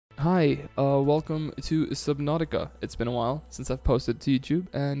Hi, welcome to Subnautica. It's been a while since I've posted to YouTube,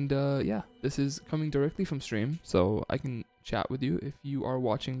 and yeah, this is coming directly from stream, so I can chat with you. If you are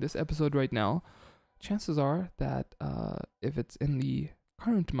watching this episode right now, chances are that if it's in the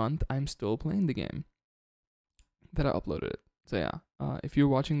current month, I'm still playing the game that I uploaded it. So yeah, if you're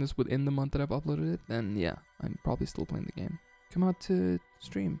watching this within the month that I've uploaded it, then yeah, I'm probably still playing the game. Come out to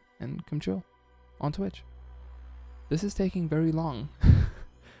stream and come chill on Twitch. This is taking very long.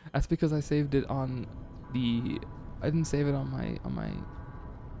 That's because I saved it on the. I didn't save it on my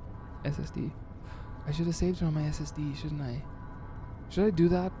SSD. I should have saved it on my SSD, shouldn't I? Should I do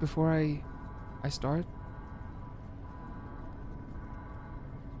that before I start?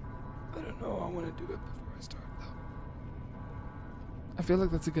 I don't know. I want to do it before I start though. I feel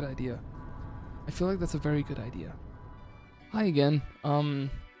like that's a good idea. I feel like that's a very good idea. Hi again.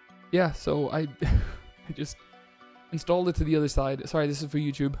 Yeah. So I I just installed it to the other side. Sorry, this is for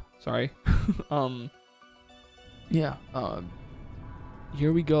YouTube. Sorry. Yeah.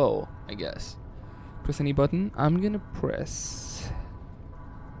 Here we go, I guess. Press any button. I'm gonna press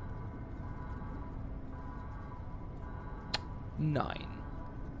 9.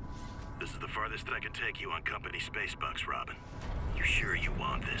 This is the farthest that I can take you on company space bucks, Robin. You sure you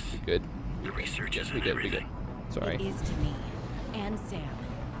want this? Good. The research Yes, isn't we good. everything. Sorry. It is to me and Sam.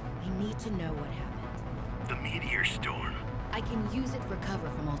 I need to know what happened. The meteor storm. I can use it for cover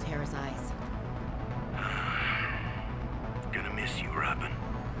from Altair's eyes. Gonna miss you, Robin.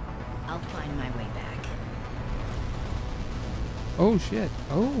 I'll find my way back. Oh shit.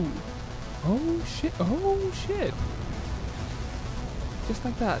 Oh. Oh shit. Oh shit. Just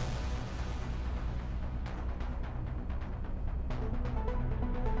like that.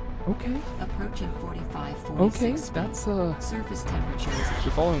 Okay. Approaching 45, Okay, 46 that's surface temperatures.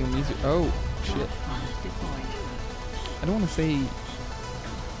 you're following the music. Oh shit. Pod deployed. I don't want to say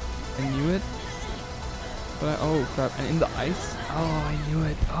I knew it, but oh crap! And in the ice. Oh, I knew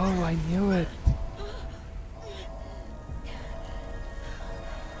it. Oh, I knew it.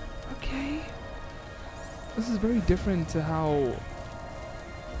 Okay. This is very different to how.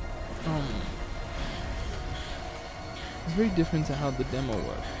 It's very different to how the demo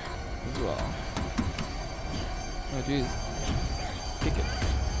worked as well. Oh jeez. Kick it.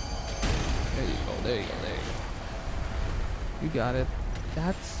 There you go. There you go. There you go. You got it.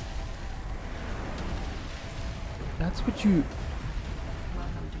 That's what you.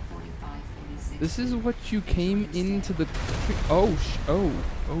 Welcome to 45, 46. This is what you came into the. Oh oh.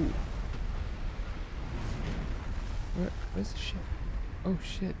 Where's the ship? Oh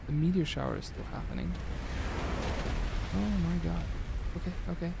shit! The meteor shower is still happening. Oh my god.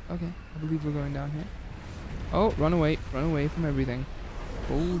 Okay. I believe we're going down here. Oh, run away from everything.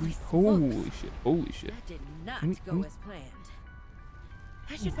 Holy shit. That did not Can go we- as planned.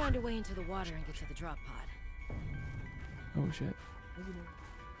 I should find a way into the water and get to the drop pod. Oh shit.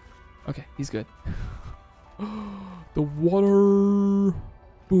 Okay, he's good. The water.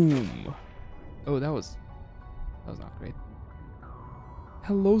 Boom. Oh, that was not great.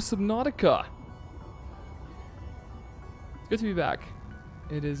 Hello, Subnautica. It's good to be back.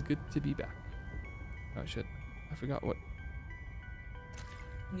 It is good to be back. Oh shit. I forgot what.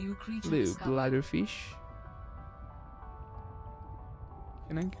 New creature Blue discovered. bladderfish.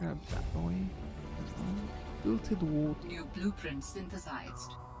 Can I grab that boy? Filtered water. New blueprint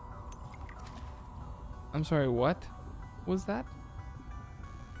synthesized. I'm sorry, what was that?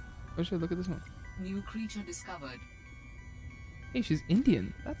 Oh shit, look at this one. New creature discovered. Hey, she's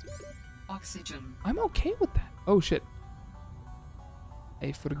Indian. That's. Oxygen. I'm okay with that. Oh shit.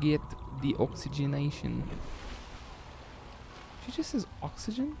 I forget the oxygenation. She just says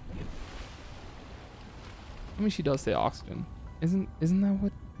oxygen? I mean, she does say oxygen. Isn't that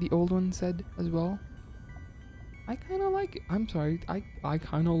what the old one said as well? I kind of like it. I'm sorry. I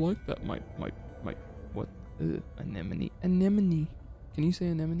kind of like that. My what? Anemone. Anemone. Can you say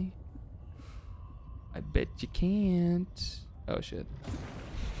anemone? I bet you can't. Oh shit.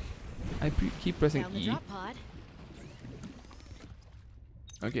 I keep pressing Down the E. drop pod.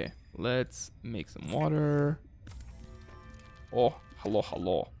 Okay, let's make some water. Oh,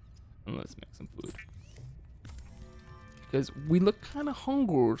 hello. And let's make some food. Because we look kind of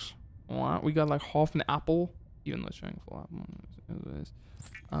hungry. Alright, we got like half an apple. Even though it's showing full apple. Anyways.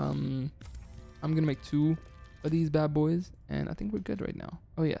 I'm gonna make 2 of these bad boys. And I think we're good right now.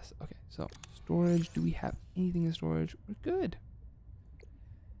 Oh yes, okay. So, storage. Do we have anything in storage? We're good.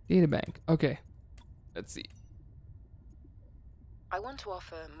 Databank. Okay. Let's see. I want to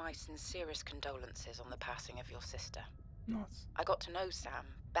offer my sincerest condolences on the passing of your sister. Nice. I got to know Sam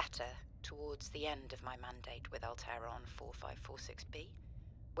better towards the end of my mandate with Altairrr on 4546B,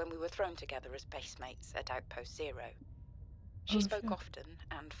 when we were thrown together as basemates at Outpost Zero. She Oh, spoke shit. often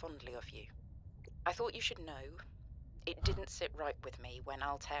and fondly of you. I thought you should know, it didn't sit right with me when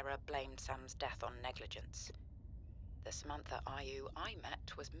Laaaaterrr blamed Sam's death on negligence. The Samantha Ayu I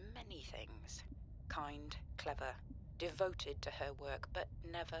met was many things. Kind, clever, devoted to her work, but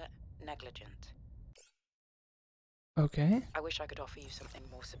never negligent. Okay. I wish I could offer you something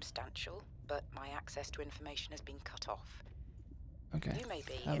more substantial, but my access to information has been cut off. Okay. You may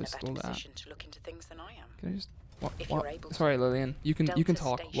be How in a is better still that? position to look into things than I am. Can I just? What? If What? you're able to. Sorry, Lillian. You can Delta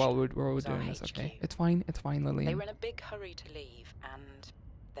talk Station while we're was our doing this. Okay. HQ. It's fine. It's fine, They Lillian. were in a big hurry to leave, and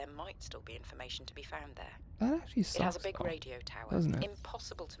there might still be information to be found there. That actually sucks. It has a big though, radio tower, doesn't it?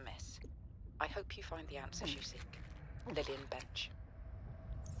 impossible to miss. I hope you find the answers you seek. Lillian Bench.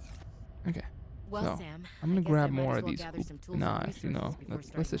 Okay. Well, So, Sam, I'm gonna I guess grab I might more as of well these gather hoop- some tools Nah, and actually, no. resources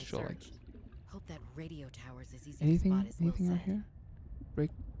before Let's just starting chill. my search. Hope that radio tower is as easy to Anything? spot as Will Anything out said. here?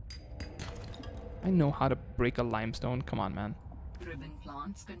 Break. I know how to break a limestone. Come on, man. Ribbon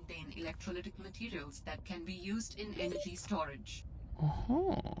plants contain electrolytic materials that can be used in energy storage.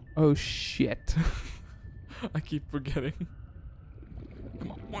 Oh shit. I keep forgetting.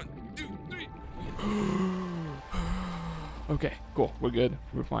 Come on. 1, 2, 3. Okay, cool. We're good.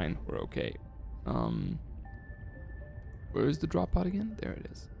 We're fine. We're okay. Where is the drop pod again? There it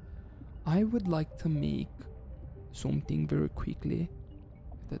is. I would like to make something very quickly,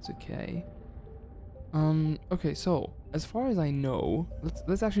 if that's okay. Okay, so as far as I know,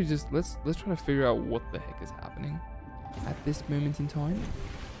 let's actually just let's try to figure out what the heck is happening at this moment in time.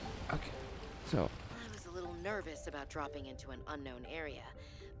 Okay, so I was a little nervous about dropping into an unknown area,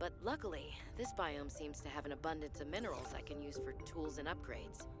 but luckily, this biome seems to have an abundance of minerals I can use for tools and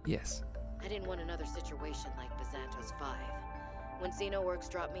upgrades. yes, I didn't want another situation like Bizantos 5. When Xenoworks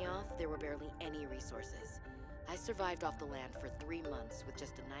dropped me off, there were barely any resources. I survived off the land for 3 months with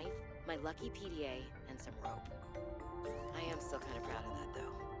just a knife, my lucky PDA, and some rope. I am still kind of proud of that,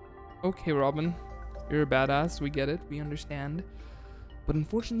 though. okay, Robin, you're a badass. We get it. We understand. But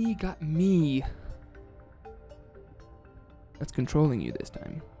unfortunately, you got me. That's controlling you this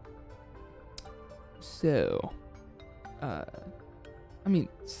time. So, I mean,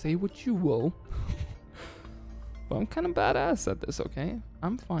 say what you will. But I'm kind of badass at this, okay?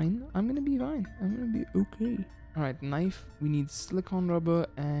 I'm fine. I'm gonna be fine. I'm gonna be okay. Alright, knife. We need silicone rubber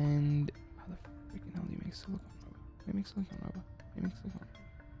and... How the freaking hell do you make silicone rubber? You make silicone rubber. You make silicone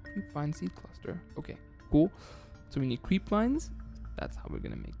rubber. Creep vine seed cluster. Okay, cool. So we need creep lines. That's how we're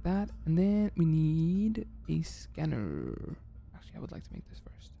gonna make that. And then we need a scanner. Actually, I would like to make this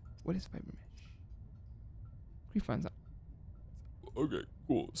first. What is fiber mesh? Creep vines. Okay,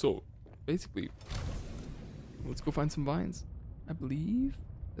 cool. So, basically... Let's go find some vines. I believe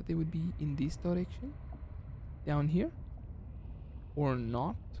that they would be in this direction. Down here. Or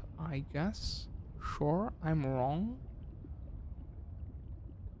not, I guess. Sure, I'm wrong.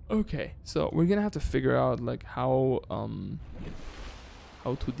 Okay, so we're gonna have to figure out like how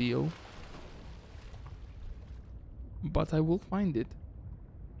to deal. But I will find it.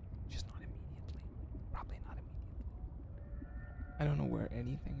 Just not immediately. Probably not immediately. I don't know where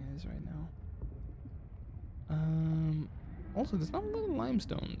anything is right now. Also, there's not a lot of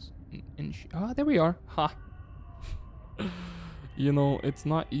limestones. There we are. Ha. You know, it's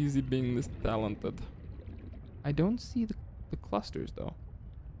not easy being this talented. I don't see the clusters though.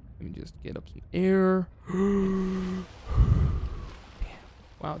 Let me just get up some air. Damn.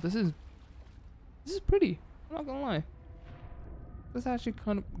 Wow, this is pretty. I'm not gonna lie. This is actually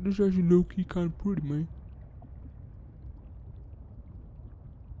low key kind of pretty, man.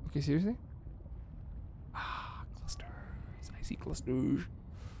 Okay, seriously? I see clusters.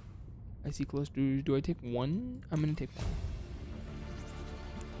 I see clusters. Do I take one? I'm gonna take one.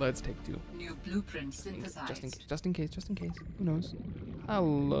 Let's take 2. New blueprint synthesized. Just in case. Who knows?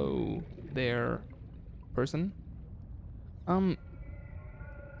 Hello there, person.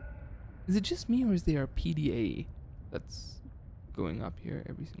 Is it just me or is there a PDA that's going up here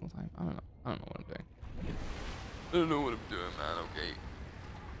every single time? I don't know. I don't know what I'm doing. I don't know what I'm doing, man. Okay.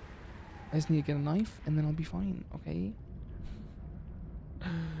 I just need to get a knife and then I'll be fine. Okay.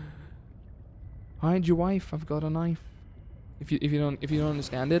 Hide your wife. I've got a knife. If you don't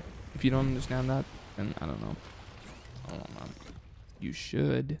understand it, if you don't understand that, then I don't know. Oh man, you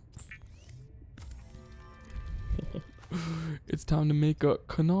should. It's time to make a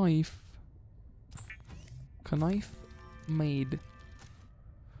knife. Knife made.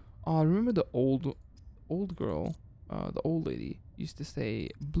 Oh, I remember the old girl, the old lady used to say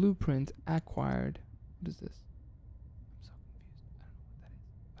blueprint acquired. What is this? I'm so confused. I don't know what that is.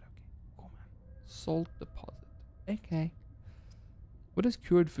 But okay, cool man. Salt deposit. Okay. What does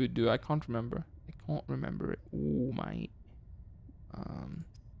cured food do? I can't remember. I can't remember it. Oh my.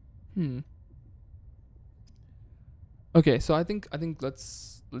 Okay, so I think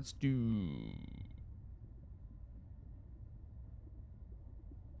let's do.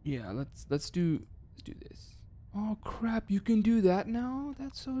 Yeah, let's do this. Oh crap! You can do that now.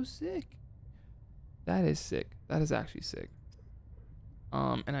 That's so sick. That is sick. That is actually sick.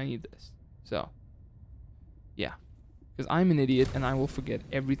 And I need this. So, yeah, because I'm an idiot and I will forget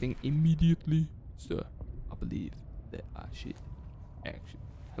everything immediately. So, I believe that I should actually.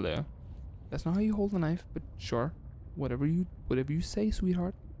 Hello. That's not how you hold a knife, but sure. Whatever you say,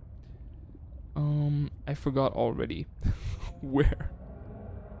 sweetheart. I forgot already. Where?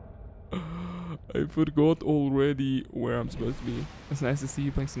 I forgot already where I'm supposed to be. It's nice to see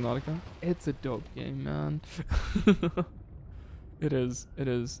you playing Subnautica. It's a dope game, man. It is. It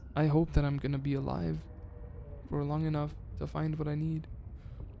is. I hope that I'm gonna be alive for long enough to find what I need.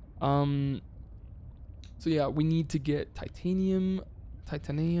 So yeah, we need to get titanium.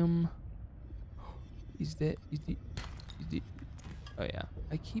 Is that? Oh yeah.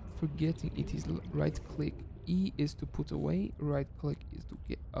 I keep forgetting it is right click. E is to put away. Right click is to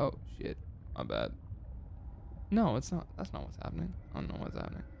get. Oh shit. My bad. No, it's not. That's not what's happening. I don't know what's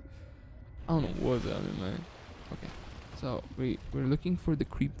happening. I don't know what's happening, man. Okay. So we're looking for the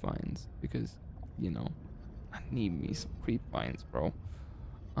creep vines because, you know, I need me some creep vines, bro.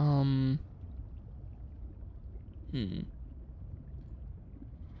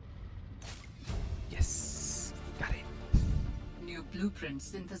 Yes, got it. New blueprint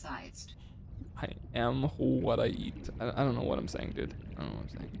synthesized. I am what I eat. I don't know what I'm saying, dude. I don't know what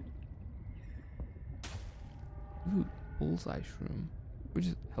I'm saying. Ooh, bullseye shroom. Which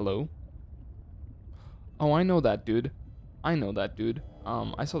is hello. Oh, I know that dude. I know that dude.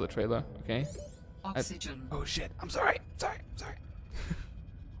 I saw the trailer. Okay. Oxygen. Oh shit! I'm sorry. I'm sorry.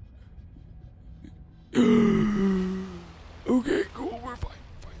 Okay, cool. We're fine.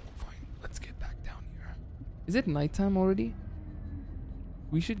 Let's get back down here. Is it nighttime already?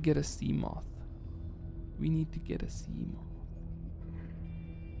 We should get a sea moth. We need to get a sea moth.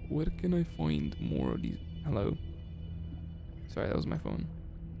 Where can I find more of these? Hello. Sorry, that was my phone.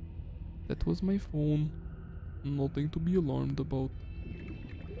 That was my phone. Nothing to be alarmed about. Okay.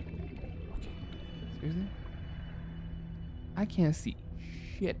 Seriously? I can't see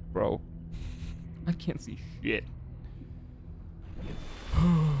shit, bro. I can't see shit.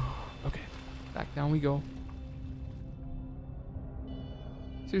 Okay. Back down we go.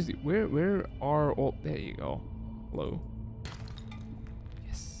 Seriously, where are all... There you go. Hello.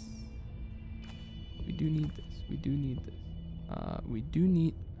 Yes. We do need this. We do need this. We do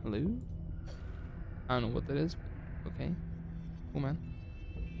need... Hello? I don't know what that is. But okay. Cool, man.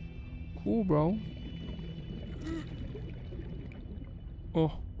 Cool, bro.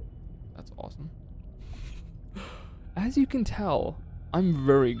 Oh. That's awesome. As you can tell, I'm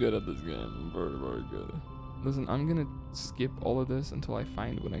very good at this game. Very, very good. Listen, I'm gonna skip all of this until I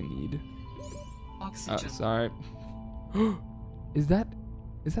find what I need. Oxygen. Sorry. Is that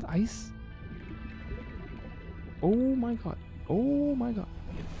ice? Oh my god. Oh my god.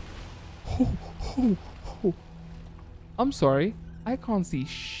 Oh. I'm sorry. I can't see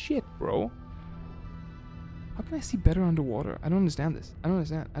shit, bro. How can I see better underwater? I don't understand this. I don't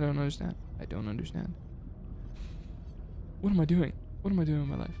understand. What am I doing? What am I doing in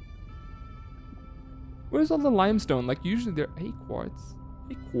my life? Where's all the limestone? Like usually they're... Hey, quartz.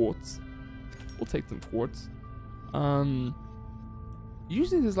 We'll take some quartz.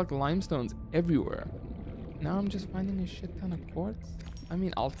 Usually there's like limestones everywhere. Now I'm just finding a shit ton of quartz. I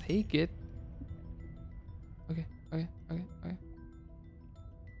mean, I'll take it. Okay.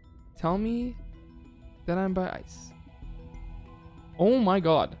 Tell me that I'm by ice. Oh my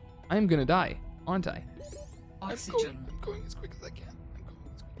god. I'm gonna die, aren't I? Oxygen. I'm going as quick as I can.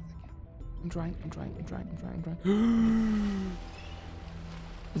 I'm trying.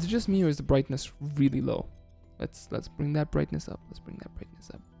 Is it just me or is the brightness really low? Let's bring that brightness up.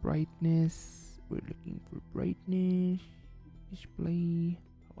 Brightness. We're looking for brightness. Display.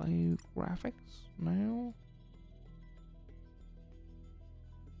 Hello, graphics now.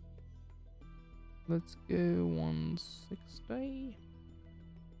 Let's go 160.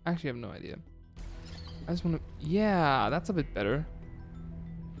 Actually, I have no idea. I just want to... Yeah, that's a bit better.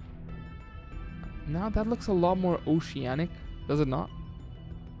 Now that looks a lot more oceanic, does it not?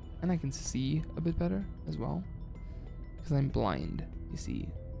 And I can see a bit better as well. Because I'm blind, you see.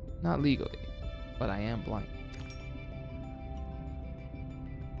 Not legally, but I am blind.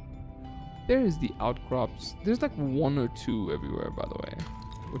 There is the outcrops. There's like one or two everywhere, by the way.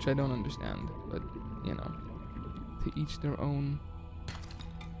 Which I don't understand, but, you know. To each their own.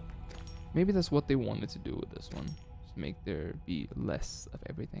 Maybe that's what they wanted to do with this one. Just make there be less of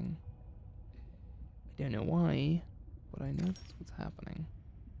everything. I don't know why, but I know that's what's happening.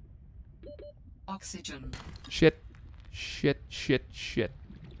 Oxygen. Shit. Shit, shit, shit.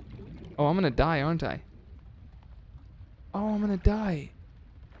 Oh, I'm gonna die, aren't I? Oh, I'm gonna die.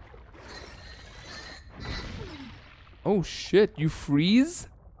 Oh shit, you freeze?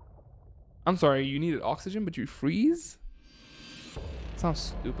 I'm sorry, you needed oxygen, but you freeze?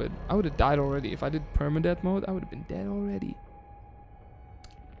 Sounds stupid. I would have died already. If I did permadeath mode, I would have been dead already.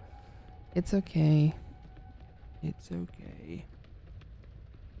 It's okay. It's okay.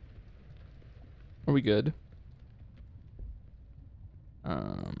 Are we good?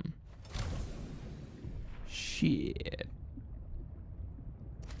 Shit.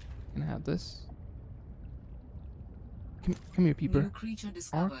 Can I have this? Come here, peeper. New creature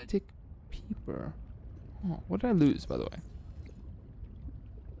discovered. Arctic peeper. Oh, what did I lose, by the way?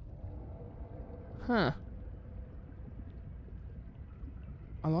 Huh.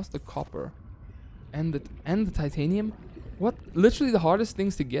 I lost the copper. And the titanium? What? Literally the hardest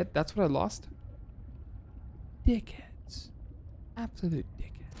things to get? That's what I lost? Dickheads. Absolute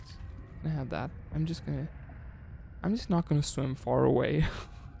dickheads. Can I have that? I'm just not gonna swim far away.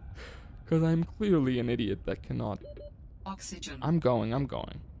 Because I'm clearly an idiot that cannot. Oxygen. I'm going.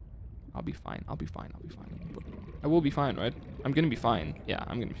 I'll be fine. I will be fine, right? I'm gonna be fine. Yeah,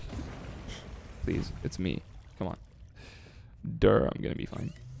 I'm gonna be. Please, it's me. Come on. I'm gonna be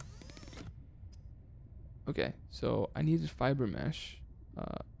fine. Okay, so I needed fiber mesh.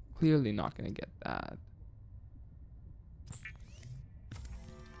 Clearly not gonna get that.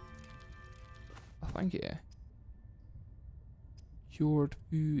 Oh, thank you. Cured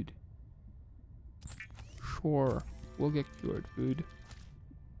food. Sure, we'll get cured food.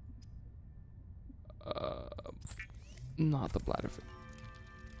 Not the bladder food.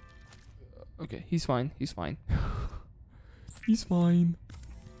 Okay, he's fine. He's fine. He's fine.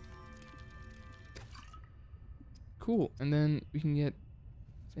 Cool, and then we can get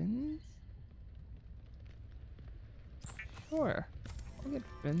fins? Sure, I'll get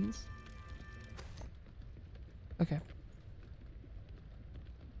fins. Okay.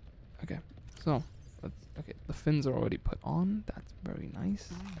 Okay, so, okay, the fins are already put on. That's very nice.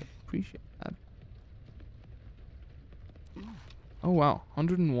 I appreciate that. Oh wow,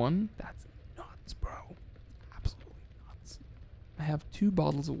 101? That's nuts, bro. Absolutely nuts. I have 2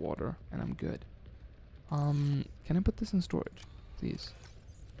 bottles of water, and I'm good. Can I put this in storage, please?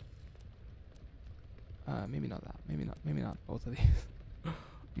 Maybe not that. Maybe not both of these.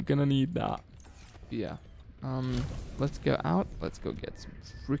 I'm gonna need that. Yeah. Let's go out. Let's go get some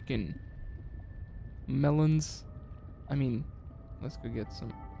freaking melons. I mean, let's go get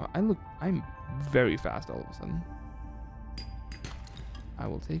some. I'm very fast all of a sudden. I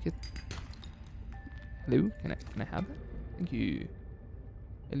will take it. Hello? Can I have it? Thank you.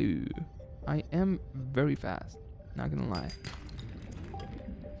 Hello. I am very fast. Not gonna lie.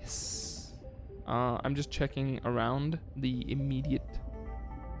 Yes. I'm just checking around the immediate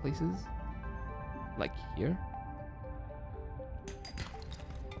places. Like here.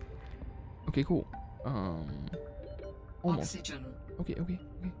 Okay, cool. Almost. Oxygen. Okay.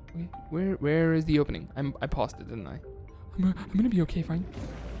 Where is the opening? I paused it, didn't I? I'm gonna be okay, fine.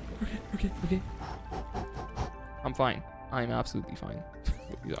 Okay. I'm fine. I'm absolutely fine.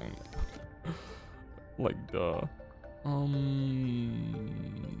 What are you talking about? Like duh.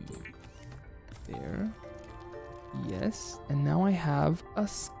 There. Yes, and now I have a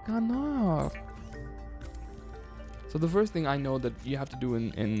scanner. So the first thing I know that you have to do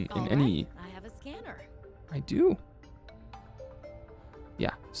in any. I have a scanner. I do.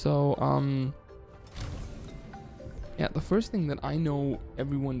 Yeah. So yeah, the first thing that I know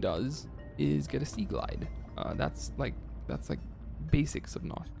everyone does is get a sea glide. That's like basic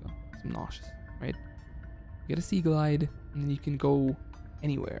Subnautica, right? Get a sea glide, and then you can go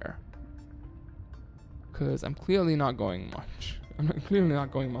anywhere. Cause I'm clearly not going much. I'm clearly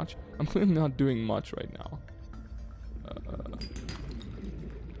not doing much right now.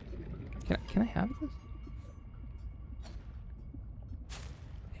 Can I have this?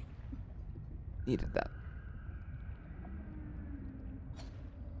 Needed that.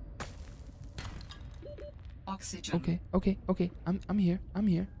 Oxygen. Okay. I'm here.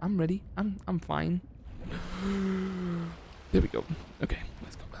 I'm ready. I'm fine. There we go. Okay,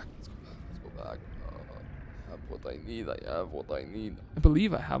 let's go back. I have what I need. I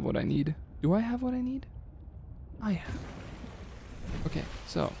believe I have what I need. Do I have what I need? I have. Okay,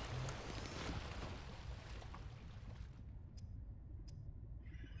 so.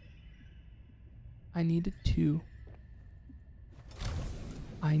 I needed 2.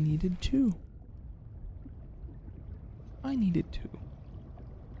 I needed two. I needed two.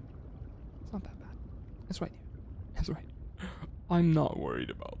 It's not that bad. It's right here. It's right. I'm not worried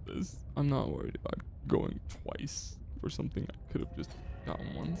about this. I'm not worried about going twice for something I could have just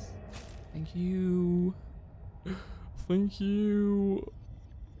gotten once. Thank you. Thank you.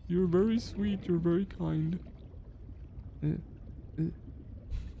 You're very sweet. You're very kind.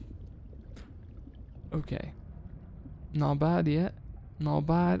 Okay. Not bad yet. Not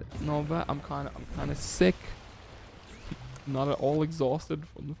bad. Not bad. I'm kind of sick. Not at all exhausted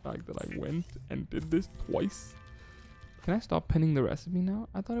from the fact that I went and did this twice. Can I stop pinning the recipe now?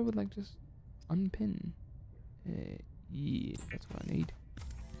 I thought it would like just unpin. Yeah, that's what I need.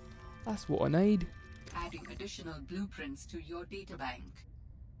 That's what I need. Adding additional blueprints to your databank.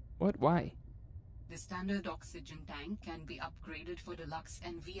 What? Why? The standard oxygen tank can be upgraded for deluxe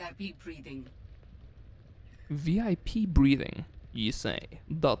and VIP breathing. VIP breathing, you say?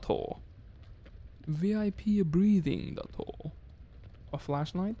 That's all. VIP breathing, that's all. A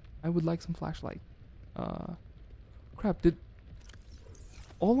flashlight? I would like some flashlight. Crap, did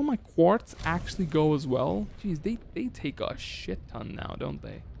all of my quartz actually go as well? Jeez, they take a shit ton now, don't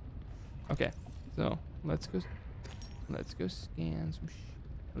they? Okay, so let's go scan some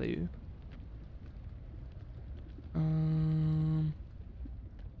hello.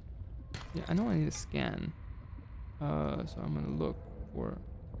 Yeah, I know I need to scan. So I'm gonna look for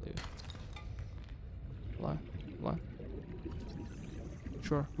hello.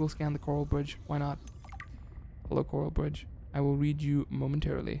 Sure, we'll scan the coral bridge. Why not? Hello, coral bridge. I will read you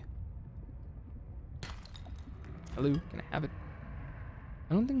momentarily. Hello, can I have it?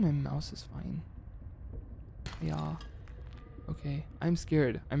 I don't think my mouse is fine. Yeah. Okay, I'm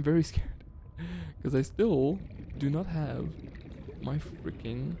scared. I'm very scared. Because I still do not have my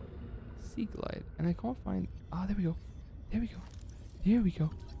freaking sea glide. And I can't find... Ah, there we go. There we go. There we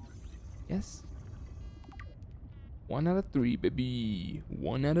go. Yes. 1 out of 3, baby.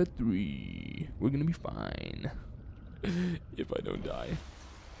 1 out of 3. We're gonna be fine. If I don't die.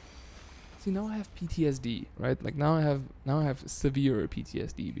 See, now I have PTSD, right? Like now I have severe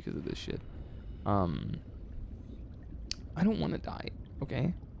PTSD because of this shit. I don't want to die,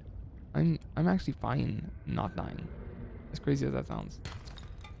 okay? I'm actually fine not dying. As crazy as that sounds.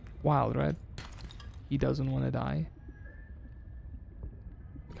 Wild, right? He doesn't want to die.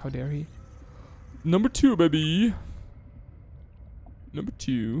 How dare he? Number 2, baby. Number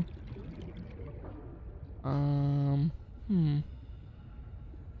 2.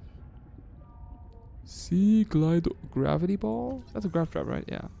 Sea glide gravity ball? That's a grav trap, right?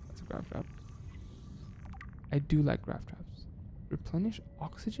 Yeah, that's a grav trap. I do like grav traps. Replenish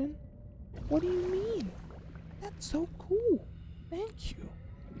oxygen? What do you mean? That's so cool. Thank you.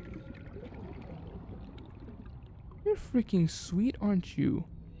 You're freaking sweet, aren't you?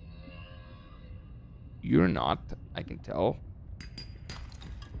 You're not, I can tell.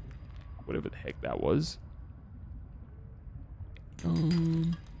 Whatever the heck that was. Thank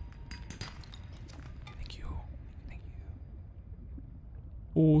you. Thank you.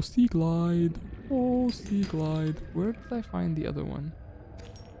 Oh, sea glide. Oh, sea glide. Where did I find the other one?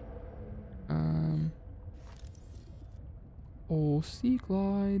 Oh, sea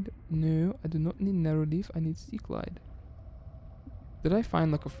glide. No, I do not need narrow leaf. I need sea glide. Did I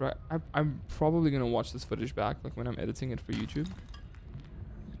find like a I'm probably gonna watch this footage back, like when I'm editing it for YouTube.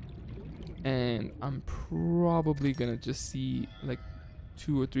 And I'm probably gonna just see like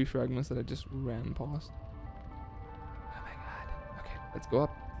 2 or 3 fragments that I just ran past. Oh my god. Okay, let's go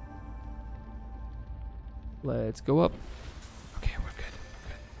up. Let's go up. Okay, we're good. We're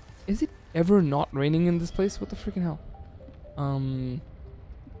good. Is it ever not raining in this place? What the freaking hell?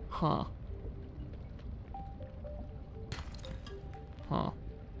 Huh.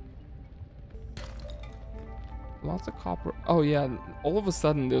 Lots of copper. Oh yeah, all of a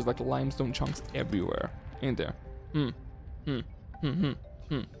sudden there's like limestone chunks everywhere. Ain't there?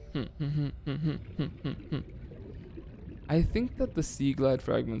 I think that the sea glide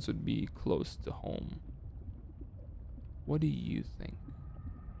fragments would be close to home. What do you think?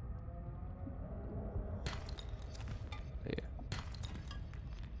 There.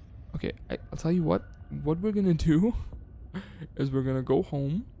 Okay, I'll tell you what. What we're gonna do is we're gonna go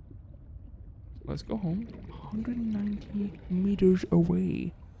home. Let's go home. 190 meters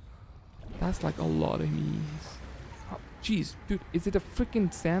away. That's like a lot of meters. Oh, jeez, dude, is it a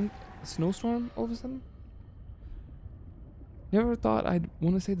freaking snowstorm all of a sudden? Never thought I'd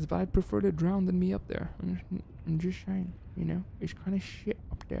want to say this, but I'd prefer to drown than be up there. I'm just saying, you know, it's kind of shit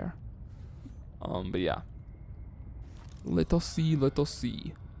up there. But yeah. Let us see, let us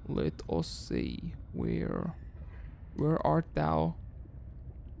see. Let us see. Where art thou?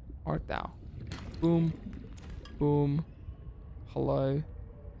 art thou? Boom. Boom. Hello.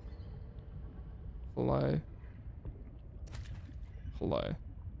 Hello. Hello.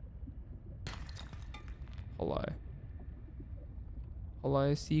 Hello.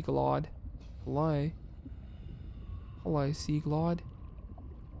 Hello, Sea Glide. Hello. Hello, Sea Glide.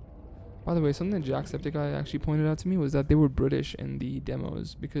 By the way, something that Jacksepticeye actually pointed out to me was that they were British in the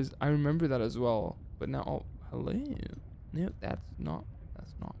demos, because I remember that as well. But now, oh, hello. No, that's not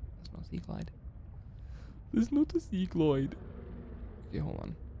Sea Glide. There's not a Sea Glide. Okay, hold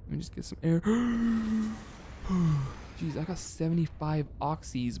on. Let me just get some air. Jeez, I got 75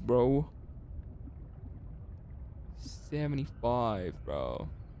 oxys, bro. 75, bro.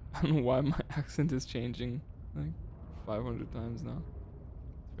 I don't know why my accent is changing like 500 times now.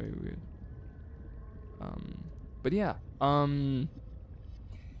 It's very weird. But yeah, I'm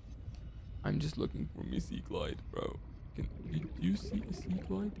just looking for me Sea Glide, bro. Did you see a Sea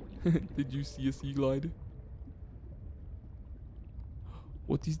Glide? Did you see a Sea Glide?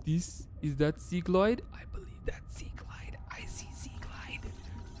 What is this? Is that Sea Glide? I believe that's Sea Glide. I see Sea Glide.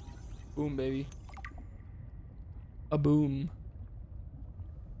 Boom, baby. A boom.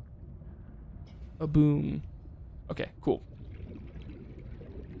 A boom. Okay, cool.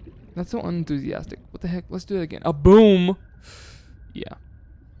 That's so unenthusiastic. What the heck? Let's do it again. A boom. Yeah.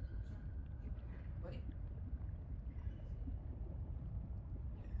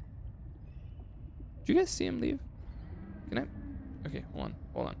 Did you guys see him leave? Can I? Okay, hold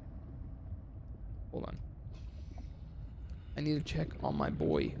on. I need to check on my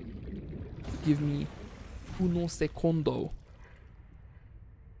boy. Give me uno secondo.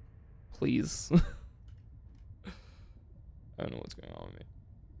 Please. I don't know what's going on with me.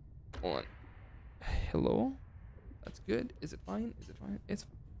 Hold on. Hello? That's good. Is it fine? It's fine.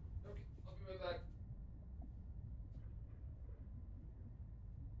 Okay, I'll be right back.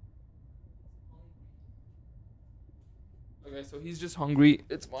 Okay, so he's just hungry.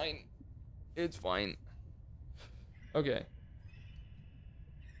 It's fine. It's fine. Okay.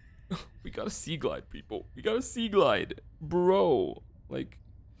 We got a Sea Glide, people. We got a Sea Glide. Bro. Like,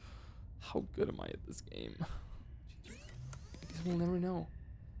 how good am I at this game? Because we'll never know.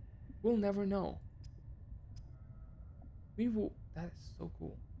 We'll never know. We will. That is so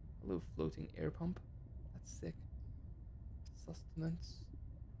cool. A little floating air pump. That's sick. Sustenance.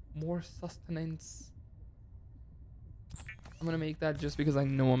 More sustenance. I'm gonna make that just because I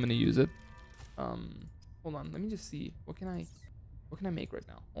know I'm gonna use it. Hold on. Let me just see. What can I make right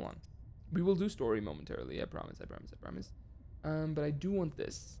now? Hold on. We will do story momentarily. I promise. But I do want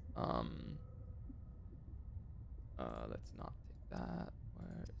this. Let's not take that.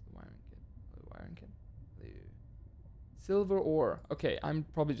 Where is the wiring kit? The wiring kit. Silver ore. Okay, I'm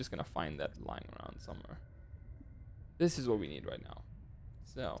probably just gonna find that lying around somewhere. This is what we need right now.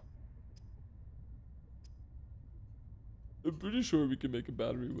 So I'm pretty sure we can make a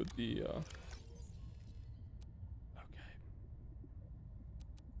battery with the okay.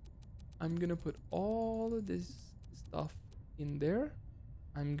 I'm gonna put all of this stuff in there.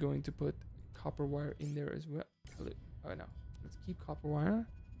 I'm going to put copper wire in there as well. Oh no. Let's keep copper wire.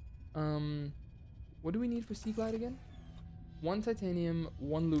 What do we need for Sea Glide again? 1 titanium,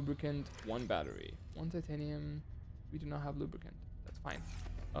 1 lubricant, 1 battery. 1 titanium. We do not have lubricant. That's fine.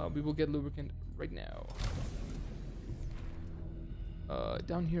 We will get lubricant right now.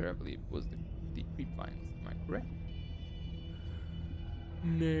 Down here, I believe, was the creep vines. Am I correct?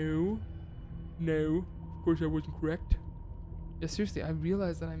 No. No. Of course I wasn't correct. Yeah, seriously, I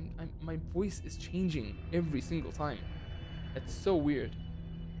realized that my voice is changing every single time. It's so weird.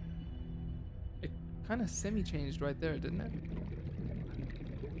 It kind of semi-changed right there, didn't it?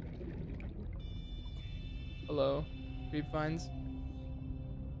 Hello, creep vines.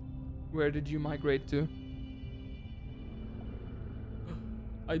 Where did you migrate to?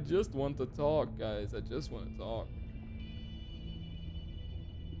 I just want to talk, guys. I just want to talk.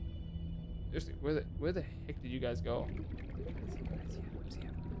 Seriously, where the heck did you guys go? I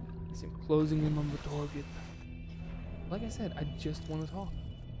see him closing in on the target. Like I said, I just want to talk.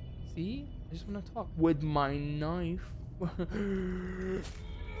 See? I just want to talk with my knife. I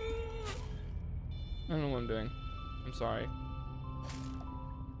don't know what I'm doing. I'm sorry.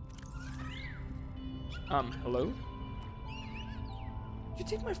 Hello?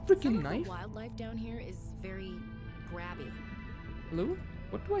 Did you take my freaking knife? The wildlife down here is very grabby. Hello?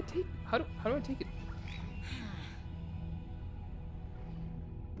 What do I take? How do I take it?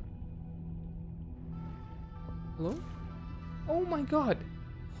 Hello? Oh my god.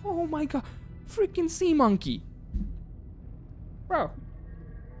 Oh my god. Freaking sea monkey. Bro.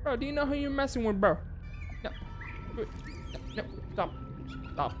 Bro, do you know who you're messing with, bro? No. No. Stop.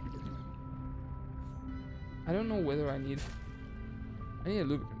 Stop. I don't know whether I need a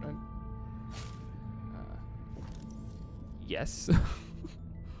lubricant, right? Yes.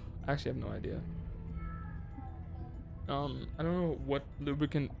 I actually have no idea. I don't know what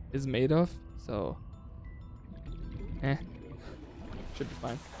lubricant is made of, so should be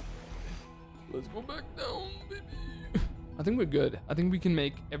fine. Let's go back down, baby. I think we're good. I think we can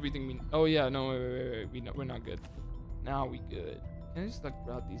make everything we... Oh yeah, no, wait. We're not good. Now we good. Can I just like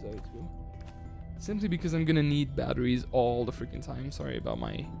grab these other two? Simply because I'm gonna need batteries all the freaking time. Sorry about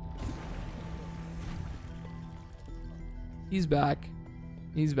my... He's back.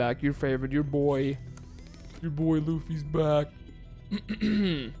 He's back. Your favorite. Your boy. Your boy Luffy's back.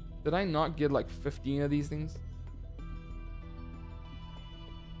 Did I not get like 15 of these things?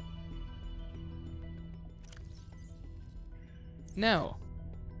 No.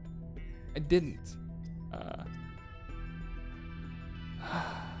 I didn't.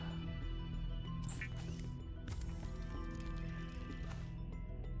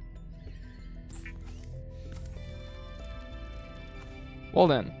 Well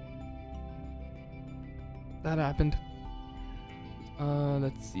then. That happened.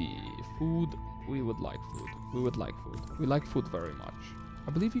 Let's see. Food. We would like food. We would like food. We like food very much.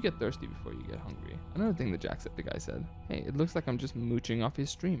 I believe you get thirsty before you get hungry. Another thing that the guy said. Hey, it looks like I'm just mooching off his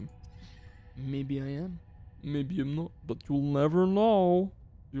stream. Maybe I am. Maybe I'm not. But you'll never know.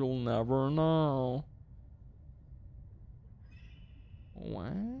 You'll never know.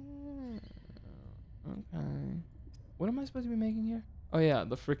 Wow. Okay. What am I supposed to be making here? Oh yeah,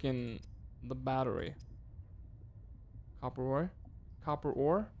 the battery. Copper ore? Copper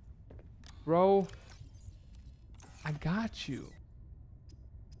ore? Bro. I got you.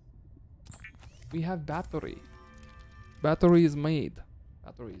 We have battery. Battery is made.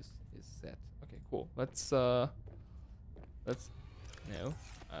 Battery is set. Okay, cool. Let's no.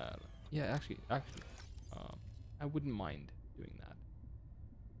 Yeah, actually, I wouldn't mind doing that.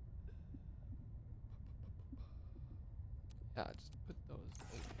 Yeah, just put those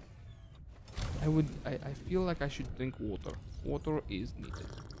over. I feel like I should drink water. Water is needed.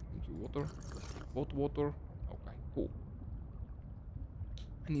 Thank you, water. Both water. Okay, cool.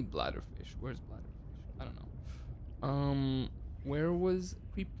 I need bladderfish. Where's bladderfish? I don't know. Where was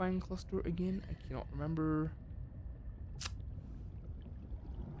Creepvine Cluster again? I cannot remember.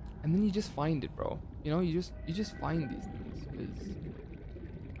 And then you just find it, bro. You know, you just find these things. 'Cause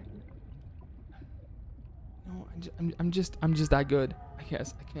no, I'm just that good. I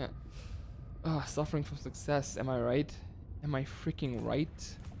guess I can't. Suffering from success. Am I right? Am I freaking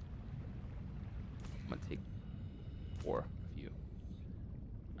right? I'm gonna take 4 of you.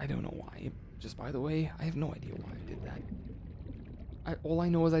 I don't know why. Just by the way, I have no idea why I did that. All I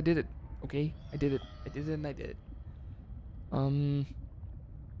know is I did it. Okay, I did it. I did it, and I did it.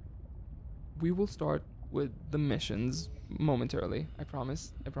 We will start with the missions momentarily. I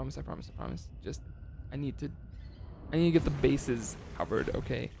promise. I promise. Just, I need to get the bases covered.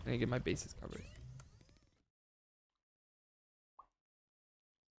 Okay, I need to get my bases covered.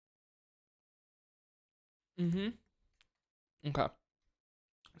 Okay.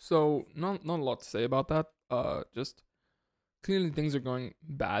 So not a lot to say about that. Just clearly things are going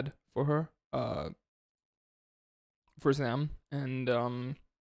bad for her. For Sam, and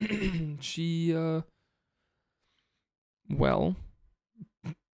she well.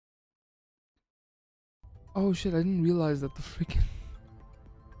 Oh shit! I didn't realize that the freaking.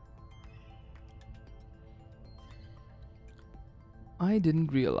 I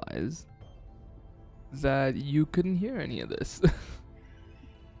didn't realize that you couldn't hear any of this.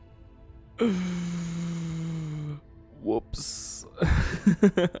 Whoops.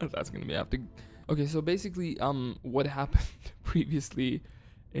 That's gonna be after. Okay, so basically, what happened previously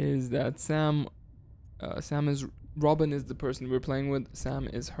is that Sam is Robin is the person we're playing with. Sam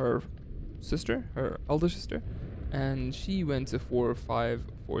is her sister, her elder sister, and she went to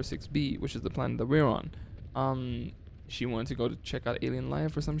 4546B, which is the planet that we're on. She wanted to go to check out alien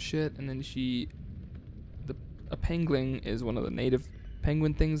life or some shit, and then a pangolin is one of the native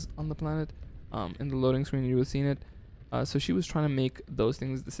penguin things on the planet. In the loading screen you would have seen it. So she was trying to make those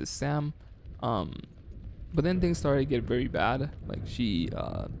things. This is Sam. But then things started to get very bad. Like she's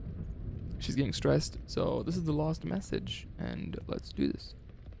getting stressed. So this is the lost message, and let's do this.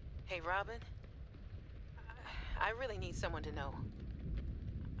 Hey, Robin. I really need someone to know.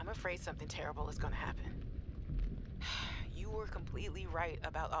 I'm afraid something terrible is gonna happen. You were completely right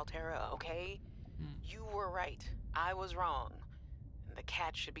about Alterra, okay? You were right. I was wrong. And the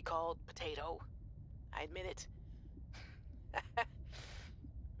cat should be called Potato. I admit it.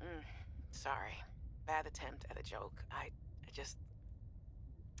 Sorry. Bad attempt at a joke. I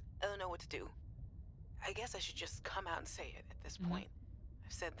don't know what to do. I guess I should just come out and say it at this point.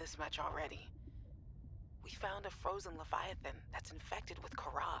 I've said this much already. We found a frozen Leviathan that's infected with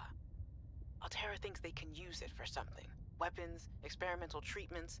Kara. Alterra thinks they can use it for something. Weapons, experimental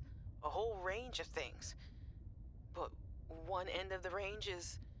treatments, a whole range of things. But one end of the range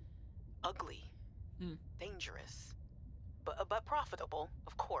is ugly, dangerous, but profitable,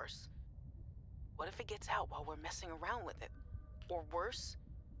 of course. What if it gets out while we're messing around with it? Or worse,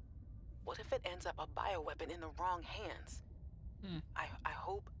 what if it ends up a bioweapon in the wrong hands? I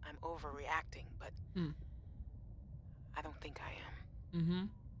hope I'm overreacting, but I don't think I am.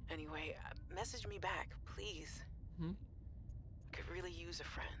 Anyway, message me back, please. I could really use a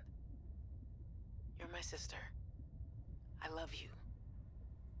friend. You're my sister. I love you.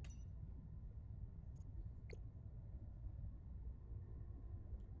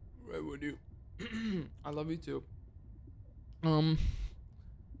 Right, would you? I love you too.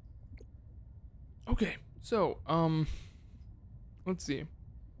 Okay, so, let's see.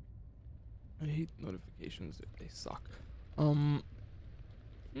 I hate notifications if they suck.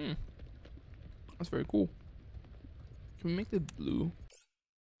 That's very cool. Can we make it blue?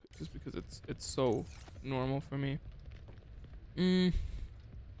 Just because it's so normal for me.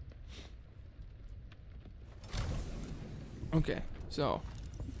 Okay, so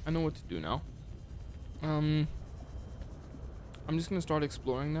I know what to do now. I'm just gonna start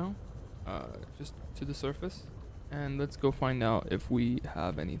exploring now, just to the surface, and let's go find out if we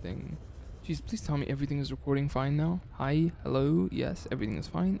have anything. Jeez, please tell me everything is recording fine now. Hi, hello, yes, everything is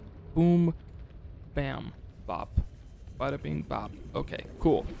fine. Boom, bam, bop, bada bing, bop. Okay,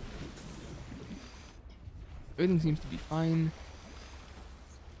 cool. Everything seems to be fine.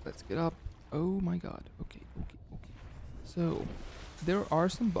 Let's get up. Oh my god. Okay. So, there are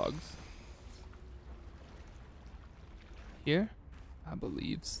some bugs. Here? I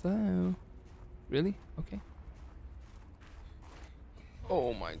believe so. Really? Okay.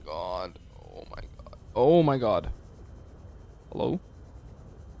 Oh my god. Oh my god. Oh my god. Hello?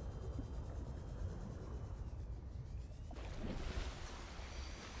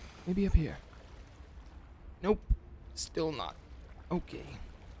 Maybe up here. Nope. Still not. Okay.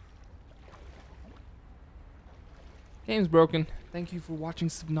 Game's broken. Thank you for watching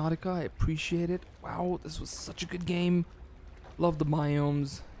Subnautica. I appreciate it. Wow, this was such a good game. Love the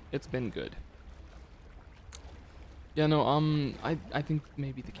biomes. It's been good. Yeah, no, I think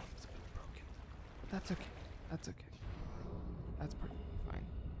maybe the game's a bit broken. But that's okay. That's okay. That's perfectly fine.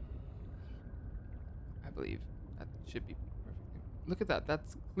 I believe that should be perfectly. Look at that.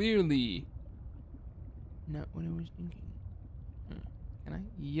 That's clearly not what I was thinking. Can I?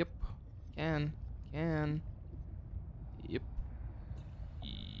 Yep. Can. Yep.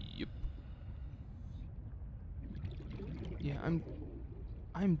 Yeah,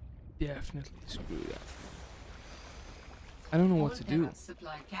 I'm definitely screwed up. I don't know what to do.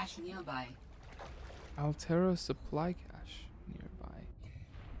 Supply cache nearby. Alterra supply cache nearby.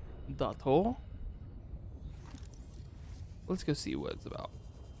 That all? Let's go see what it's about.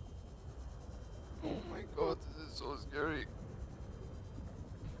 Oh my god, this is so scary.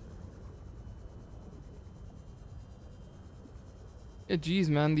 Yeah, geez,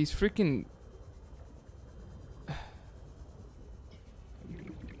 man, these freaking.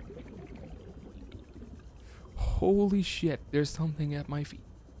 Holy shit, there's something at my feet.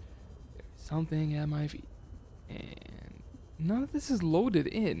 There's something at my feet. And none of this is loaded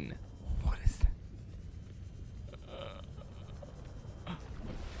in. What is that?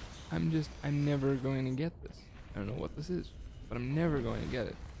 I'm never going to get this. I don't know what this is, but I'm never going to get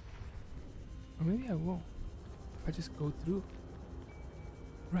it. Or maybe I will. If I just go through.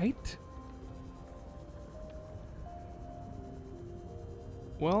 Right?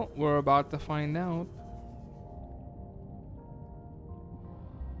 Well, we're about to find out.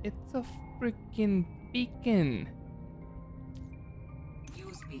 It's a freaking beacon.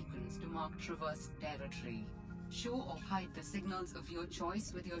 Use beacons to mark traversed territory. Show or hide the signals of your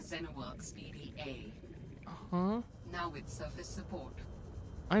choice with your Xenoworks PDA. Uh-huh. Now with surface support.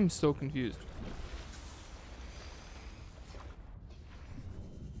 I'm so confused.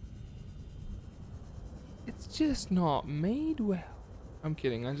 It's just not made well. I'm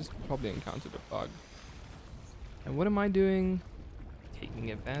kidding, I just probably encountered a bug. And what am I doing?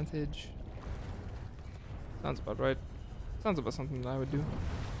 Taking advantage. Sounds about right. Sounds about something that I would do.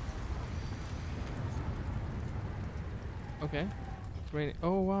 Okay. It's raining.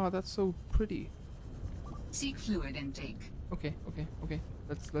 Oh wow, that's so pretty. Seek fluid intake. Okay.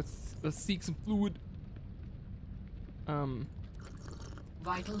 Let's seek some fluid.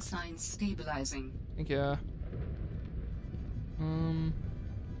 Vital signs stabilizing. Thank you.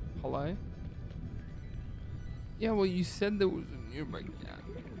 Hello? Yeah, well, you said there was a nearby cat.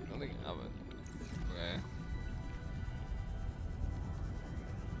 Nothing happened. Okay.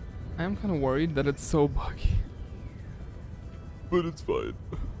 I am kind of worried that it's so buggy. But it's fine.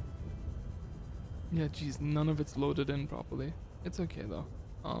 Yeah, geez, none of it's loaded in properly. It's okay though.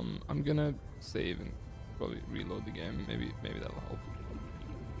 I'm gonna save and probably reload the game. Maybe that'll help.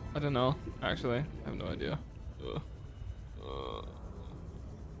 I don't know. Actually, I have no idea.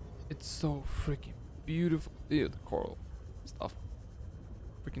 It's so freaking beautiful. Ew, the coral stuff.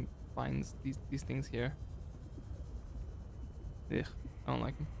 Freaking finds these things here. Ugh, I don't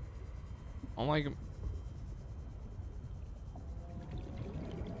like them. I don't like them.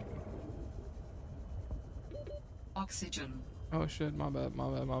 Oxygen. Oh shit, my bad,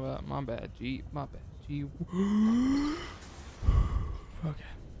 G. Okay,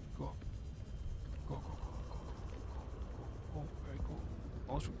 cool. Cool. Oh, very cool.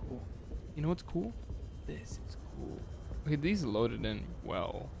 Also cool. You know what's cool? This is cool. Okay, these loaded in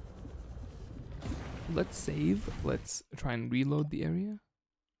well. Let's save. Let's try and reload the area.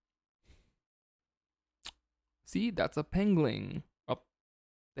 See, that's a pangolin up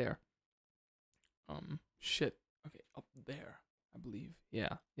there. Shit. Okay, up there, I believe.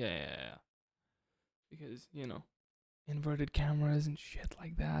 Yeah. Because, you know, inverted cameras and shit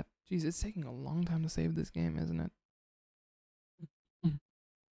like that. Jeez, it's taking a long time to save this game, isn't it?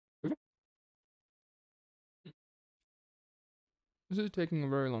 This is taking a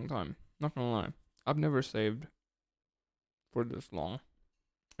very long time. Not gonna lie. I've never saved for this long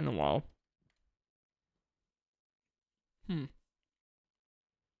in a while.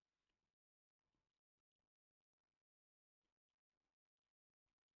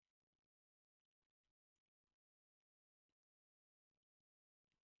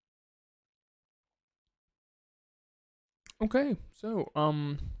 Okay, so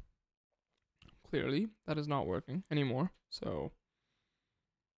clearly that is not working anymore. So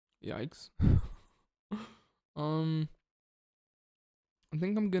yikes. I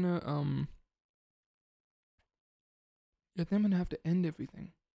think I'm gonna I think I'm gonna have to end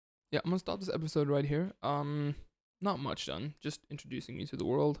everything. Yeah, I'm gonna stop this episode right here. Not much done, just introducing you to the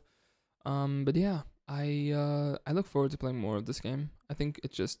world. But yeah, I look forward to playing more of this game. I think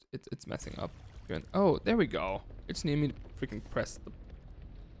it's messing up. Oh, there we go. It just needed me to freaking press the.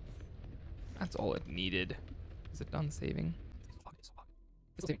 That's all it needed. Is it done saving?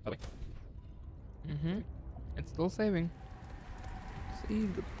 It's saving. Oh, wait. It's still saving.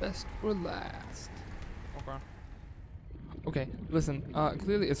 Save the best for last. Okay. Okay, listen.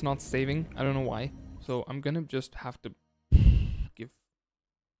 Clearly it's not saving. I don't know why. So I'm gonna just have to give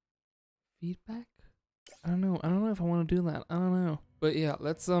feedback. I don't know if I want to do that. I don't know. But yeah,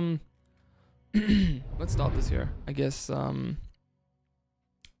 let's let's stop this here. I guess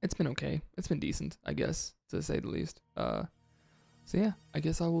it's been okay. It's been decent, I guess, to say the least. So yeah, I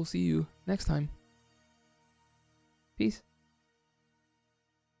guess I will see you next time. Peace.